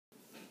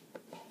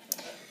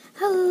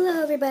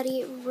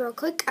everybody, real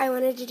quick, I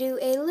wanted to do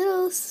a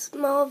little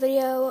small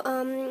video,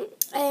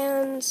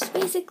 and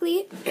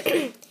basically,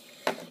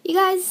 you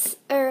guys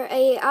are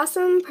a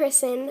awesome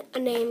person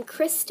named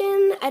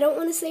Kristen. I don't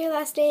want to say your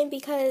last name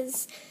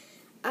because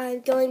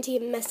I'm going to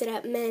mess it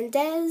up,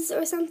 Mendez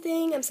or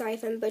something. I'm sorry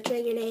if I'm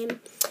butchering your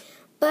name.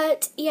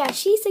 But, yeah,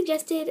 she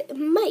suggested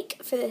Mike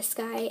for this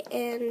guy,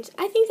 and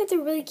I think that's a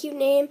really cute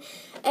name.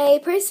 A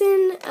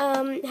person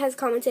has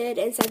commented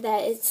and said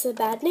that it's a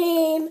bad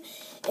name,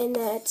 and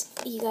that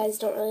you guys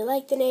don't really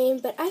like the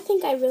name, but I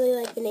think I really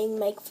like the name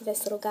Mike for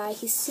this little guy.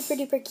 He's super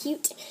duper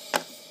cute.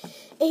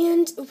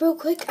 And, real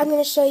quick, I'm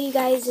going to show you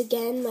guys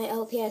again my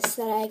LPS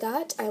that I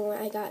got.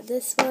 I got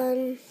this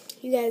one.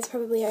 You guys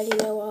probably already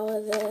know all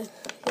of the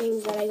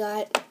things that I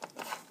got.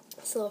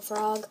 This little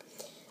frog.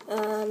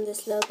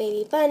 This little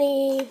baby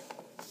bunny,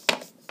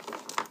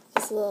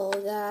 this little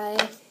guy,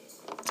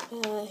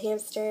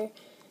 hamster,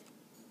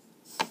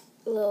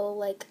 little,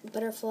 like,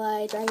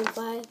 butterfly,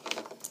 dragonfly,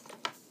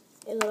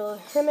 a little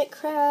hermit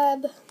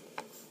crab,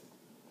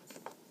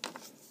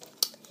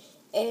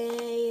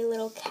 a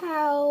little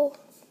cow,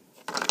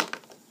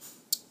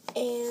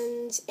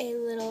 and a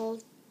little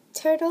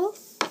turtle,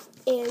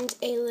 and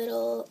a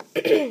little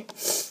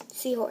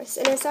seahorse.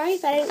 And I'm sorry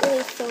if I didn't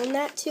really film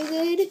that too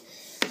good,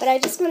 but I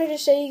just wanted to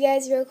show you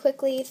guys real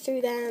quickly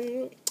through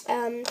them.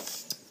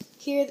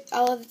 Here,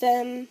 all of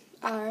them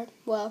are,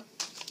 well,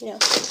 you know,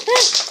 that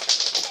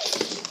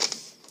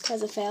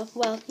was a fail.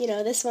 Well, you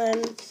know, this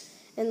one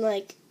and,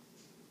 like,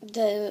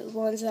 the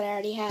ones that I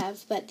already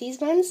have. But these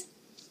ones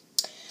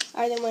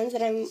are the ones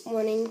that I'm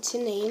wanting to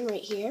name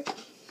right here.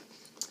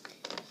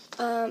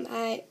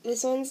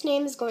 This one's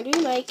name is going to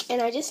be Mike,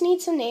 and I just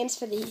need some names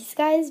for these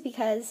guys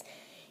because,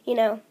 you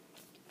know,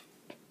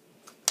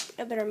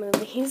 I better move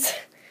these.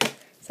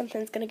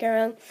 Something's gonna go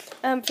wrong.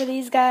 For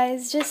these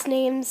guys, just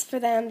names for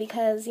them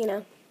because, you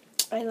know,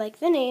 I like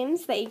the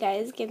names that you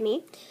guys give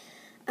me.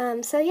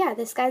 So yeah,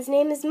 this guy's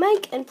name is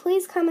Mike, and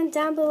please comment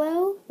down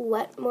below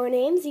what more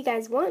names you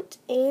guys want,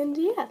 and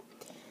yeah.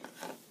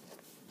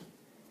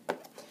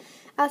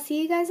 I'll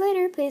see you guys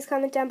later. Please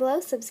comment down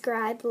below,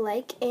 subscribe,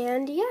 like,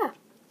 and yeah.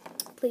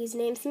 Please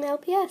name some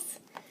LPS.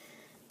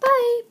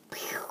 Bye!